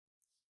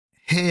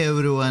Hey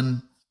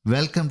everyone,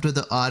 welcome to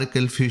the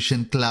Oracle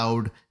Fusion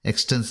Cloud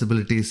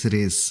Extensibility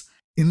series.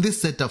 In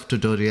this set of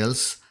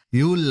tutorials,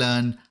 you will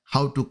learn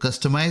how to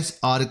customize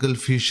Oracle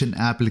Fusion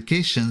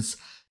applications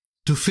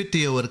to fit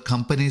your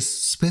company's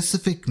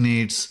specific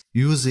needs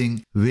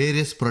using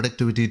various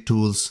productivity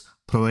tools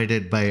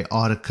provided by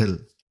Oracle.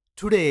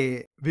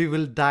 Today, we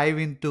will dive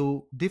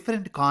into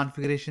different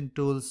configuration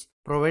tools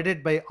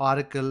provided by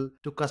Oracle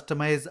to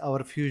customize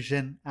our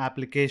Fusion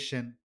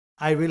application.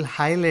 I will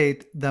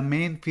highlight the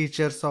main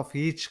features of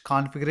each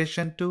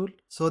configuration tool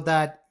so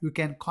that you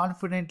can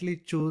confidently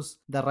choose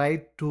the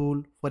right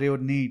tool for your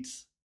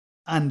needs.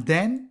 And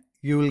then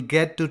you will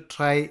get to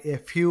try a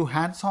few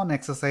hands-on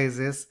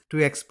exercises to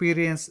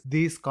experience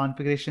these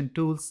configuration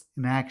tools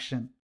in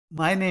action.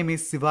 My name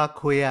is Siva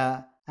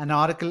Koya, an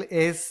Oracle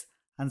Ace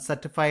and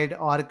certified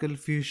Oracle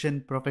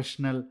Fusion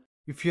professional.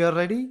 If you are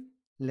ready,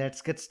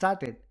 let's get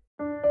started.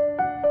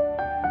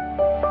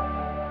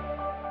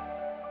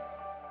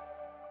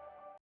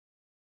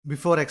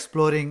 Before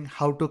exploring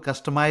how to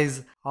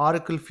customize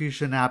Oracle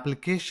Fusion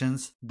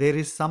applications, there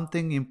is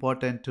something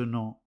important to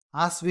know.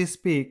 As we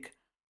speak,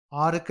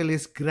 Oracle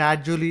is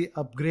gradually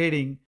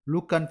upgrading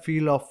look and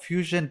feel of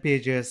Fusion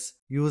pages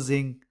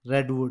using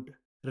Redwood.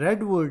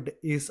 Redwood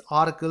is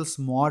Oracle's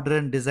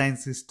modern design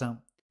system.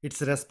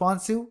 It's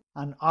responsive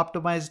and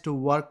optimized to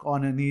work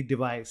on any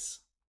device.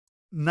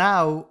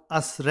 Now,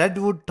 as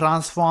Redwood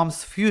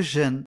transforms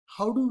Fusion,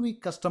 how do we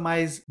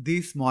customize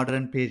these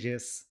modern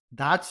pages?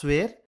 That's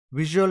where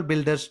Visual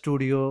Builder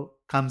Studio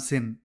comes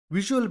in.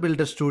 Visual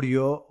Builder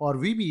Studio, or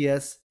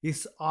VBS,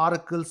 is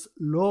Oracle's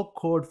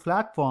low-code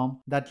platform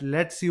that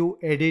lets you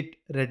edit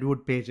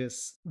Redwood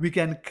pages. We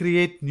can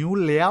create new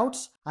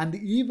layouts and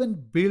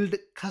even build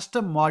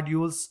custom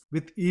modules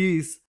with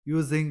ease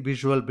using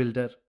Visual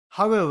Builder.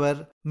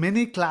 However,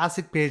 many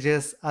classic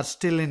pages are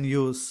still in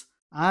use,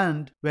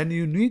 and when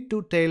you need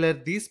to tailor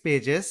these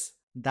pages,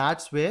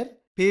 that's where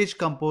Page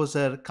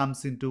Composer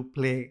comes into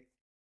play.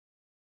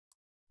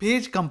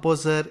 Page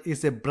Composer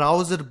is a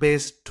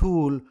browser-based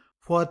tool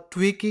for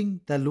tweaking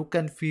the look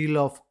and feel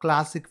of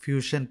classic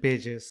Fusion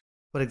pages.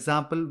 For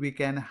example, we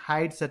can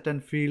hide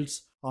certain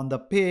fields on the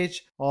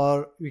page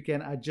or we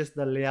can adjust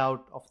the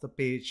layout of the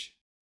page.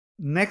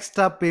 Next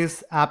up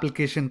is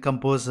Application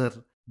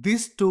Composer.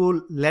 This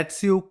tool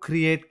lets you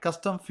create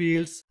custom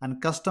fields and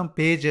custom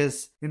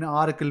pages in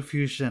Oracle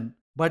Fusion,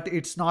 but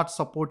it's not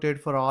supported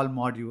for all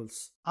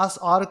modules. As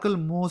Oracle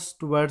moves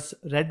towards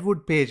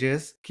Redwood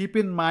pages, keep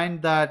in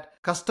mind that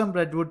custom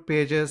Redwood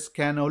pages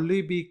can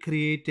only be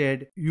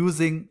created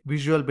using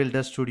Visual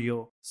Builder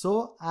Studio.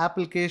 So,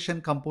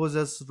 Application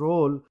Composer's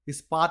role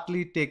is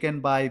partly taken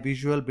by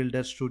Visual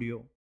Builder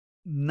Studio.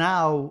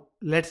 Now,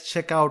 let's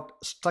check out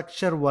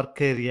Structure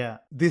Work Area.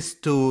 This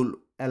tool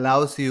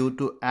allows you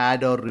to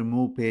add or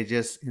remove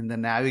pages in the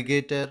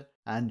navigator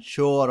and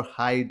show or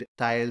hide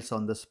tiles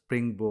on the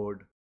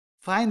springboard.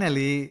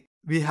 Finally,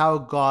 we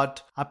have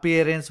got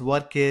Appearance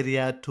Work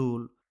Area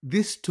tool.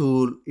 This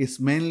tool is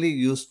mainly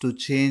used to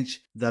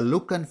change the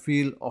look and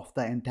feel of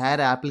the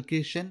entire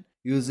application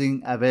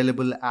using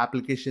available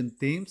application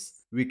themes.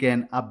 We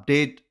can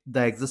update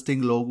the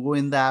existing logo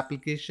in the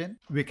application.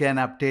 We can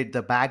update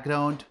the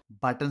background,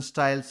 button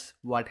styles,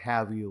 what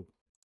have you.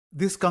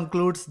 This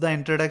concludes the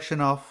introduction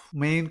of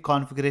main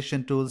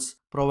configuration tools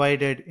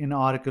provided in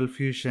Oracle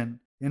Fusion.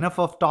 Enough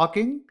of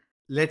talking.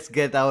 Let's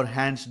get our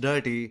hands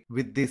dirty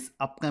with this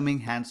upcoming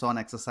hands-on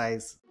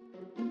exercise.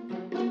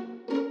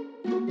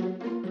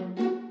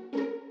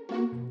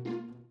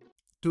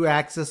 To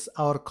access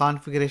our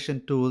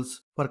configuration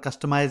tools for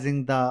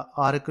customizing the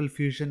Oracle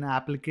Fusion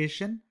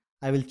application,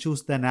 I will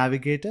choose the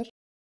navigator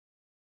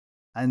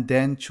and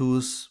then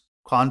choose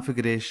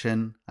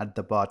configuration at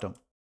the bottom.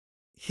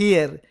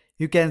 Here,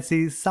 you can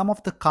see some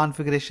of the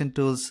configuration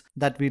tools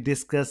that we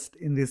discussed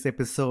in this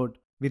episode.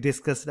 We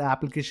discussed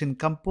Application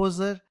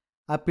Composer,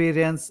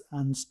 Appearance,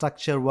 and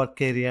Structure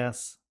Work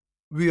Areas.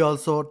 We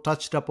also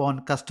touched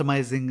upon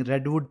customizing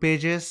Redwood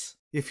pages.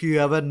 If you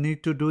ever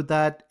need to do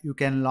that, you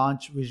can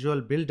launch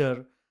Visual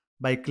Builder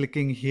by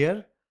clicking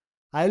here.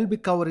 I will be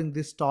covering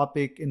this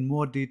topic in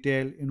more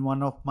detail in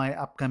one of my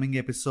upcoming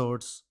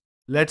episodes.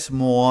 Let's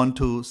move on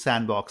to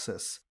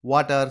sandboxes.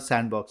 What are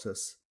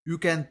sandboxes? You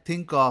can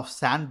think of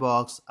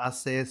Sandbox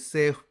as a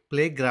safe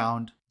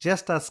playground,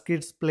 just as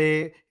kids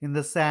play in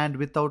the sand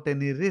without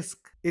any risk.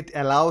 It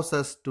allows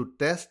us to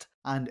test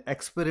and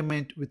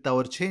experiment with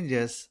our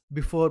changes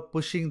before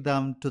pushing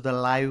them to the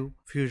live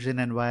Fusion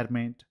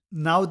environment.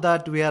 Now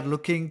that we are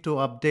looking to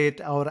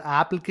update our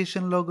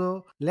application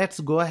logo, let's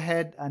go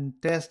ahead and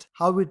test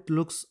how it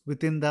looks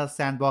within the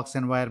Sandbox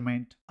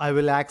environment. I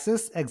will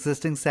access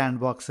existing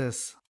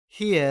sandboxes.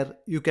 Here,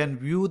 you can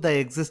view the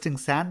existing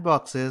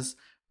sandboxes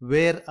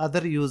where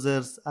other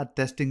users are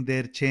testing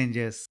their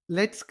changes.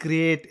 Let's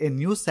create a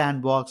new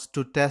sandbox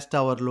to test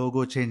our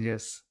logo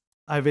changes.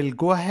 I will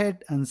go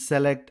ahead and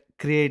select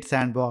Create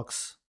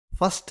Sandbox.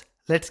 First,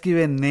 let's give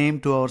a name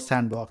to our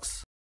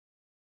sandbox.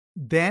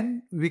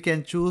 Then we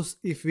can choose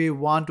if we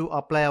want to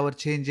apply our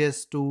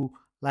changes to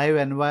live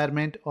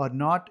environment or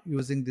not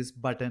using this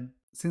button.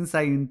 Since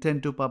I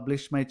intend to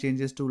publish my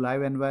changes to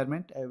live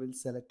environment, I will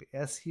select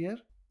yes here.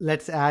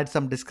 Let's add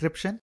some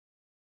description.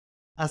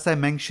 As I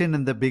mentioned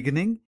in the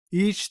beginning,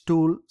 each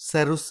tool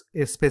serves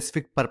a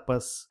specific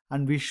purpose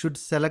and we should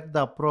select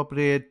the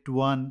appropriate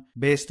one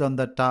based on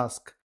the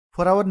task.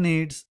 For our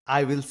needs,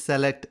 I will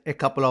select a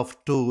couple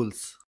of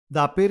tools.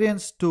 The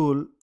appearance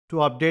tool to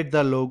update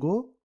the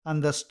logo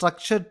and the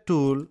structure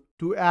tool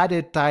to add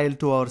a tile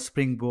to our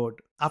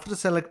springboard. After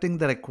selecting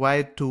the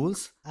required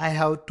tools, I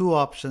have two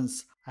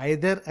options.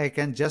 Either I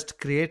can just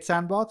create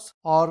Sandbox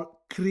or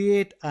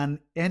create and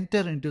enter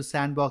into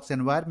Sandbox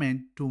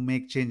environment to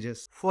make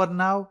changes. For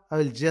now, I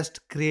will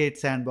just create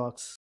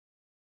Sandbox.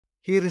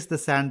 Here is the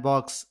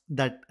Sandbox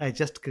that I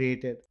just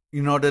created.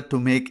 In order to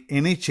make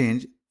any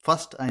change,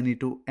 first I need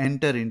to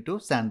enter into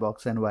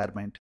Sandbox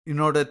environment. In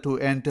order to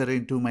enter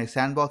into my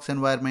Sandbox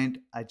environment,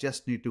 I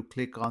just need to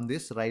click on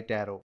this right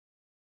arrow.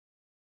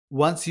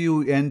 Once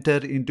you enter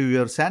into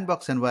your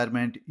Sandbox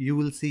environment, you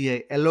will see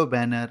a yellow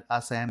banner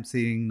as I am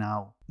seeing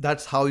now.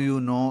 That's how you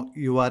know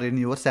you are in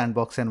your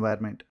Sandbox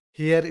environment.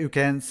 Here you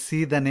can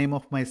see the name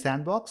of my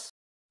Sandbox.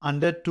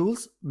 Under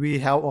tools, we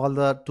have all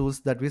the tools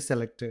that we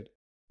selected.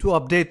 To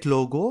update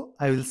logo,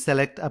 I will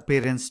select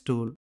Appearance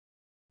tool.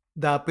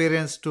 The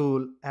Appearance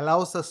tool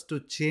allows us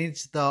to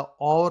change the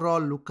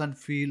overall look and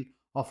feel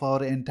of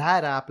our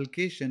entire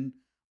application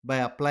by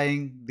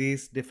applying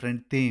these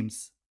different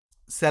themes.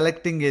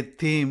 Selecting a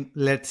theme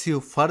lets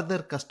you further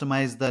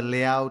customize the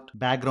layout,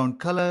 background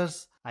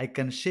colors,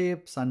 icon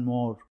shapes, and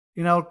more.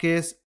 In our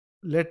case,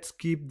 let's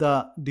keep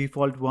the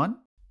default one.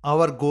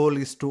 Our goal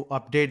is to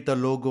update the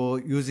logo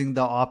using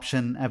the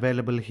option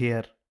available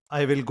here.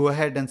 I will go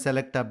ahead and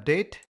select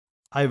Update.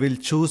 I will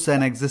choose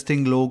an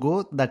existing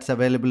logo that's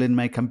available in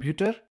my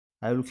computer.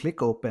 I will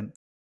click Open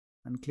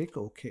and click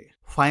OK.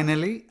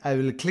 Finally, I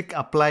will click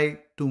Apply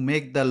to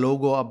make the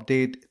logo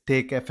update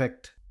take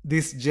effect.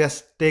 This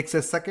just takes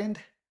a second.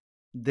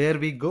 There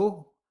we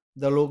go.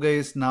 The logo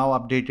is now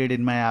updated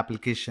in my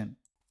application.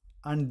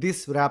 And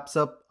this wraps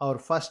up our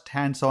first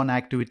hands-on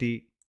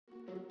activity.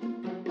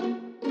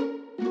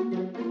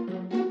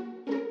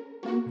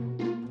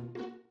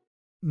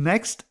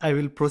 Next, I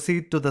will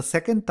proceed to the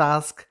second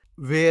task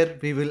where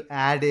we will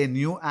add a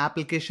new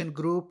application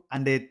group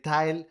and a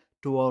tile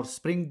to our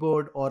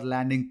springboard or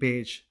landing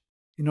page.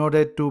 In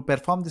order to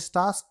perform this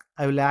task,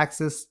 I will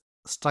access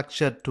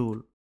Structure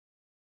tool.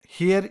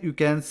 Here you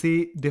can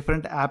see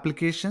different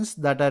applications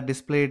that are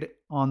displayed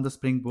on the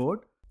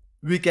springboard.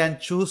 We can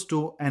choose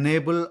to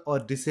enable or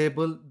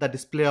disable the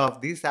display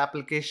of these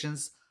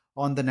applications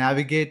on the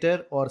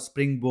navigator or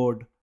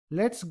springboard.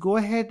 Let's go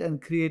ahead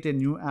and create a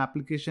new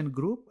application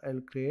group.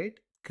 I'll create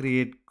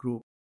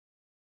group.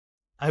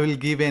 I will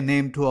give a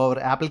name to our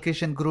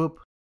application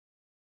group.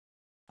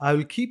 I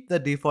will keep the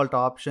default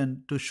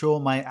option to show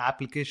my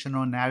application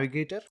on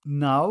navigator.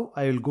 Now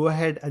I will go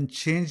ahead and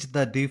change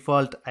the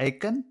default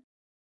icon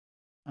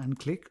and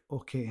click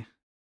OK.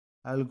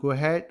 I will go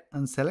ahead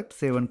and select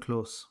Save and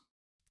Close.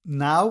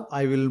 Now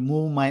I will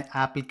move my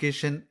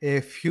application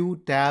a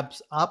few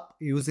tabs up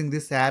using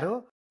this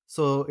arrow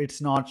so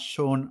it's not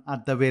shown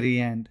at the very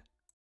end.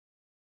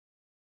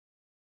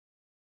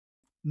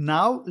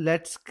 Now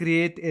let's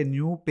create a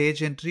new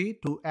page entry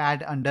to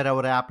add under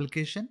our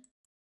application.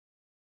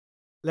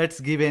 Let's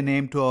give a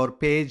name to our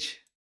page.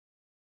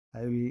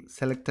 I will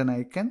select an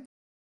icon,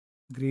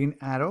 green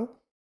arrow,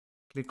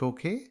 click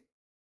OK.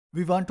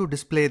 We want to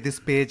display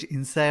this page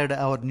inside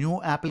our new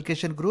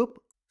application group.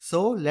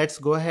 So let's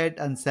go ahead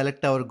and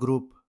select our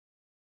group.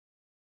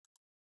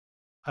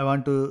 I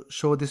want to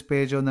show this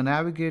page on the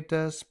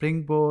navigator,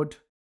 springboard,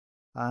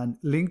 and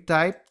link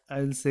type.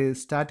 I will say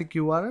static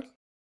URL.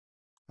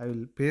 I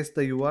will paste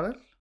the URL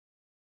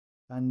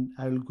and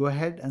I will go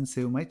ahead and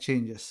save my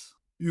changes.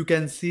 You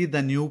can see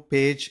the new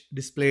page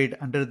displayed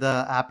under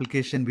the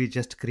application we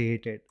just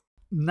created.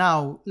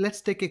 Now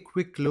let's take a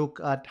quick look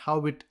at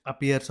how it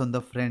appears on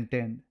the front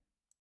end.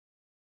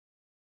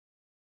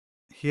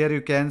 Here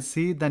you can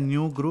see the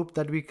new group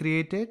that we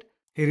created.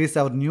 Here is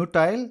our new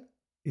tile.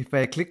 If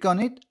I click on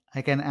it,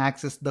 I can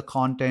access the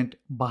content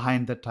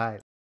behind the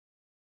tile.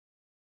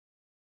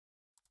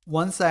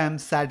 Once I am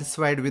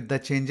satisfied with the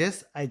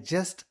changes, I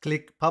just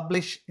click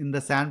Publish in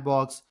the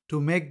Sandbox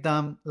to make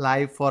them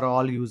live for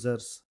all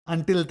users.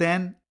 Until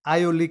then,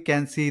 I only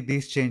can see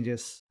these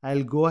changes.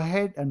 I'll go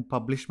ahead and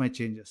publish my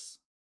changes.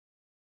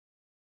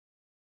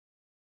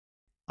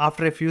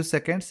 After a few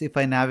seconds, if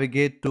I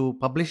navigate to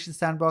Publish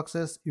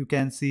Sandboxes, you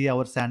can see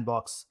our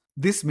sandbox.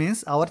 This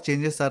means our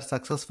changes are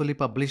successfully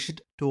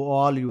published to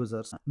all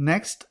users.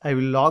 Next, I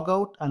will log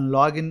out and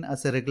log in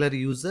as a regular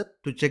user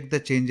to check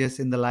the changes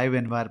in the live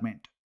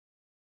environment.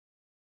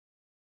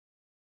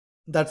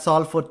 That's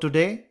all for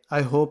today.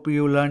 I hope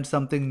you learned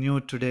something new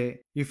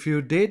today. If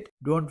you did,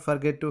 don't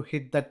forget to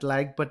hit that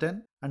like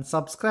button and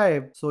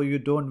subscribe so you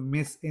don't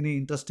miss any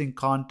interesting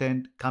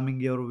content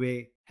coming your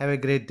way. Have a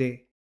great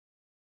day.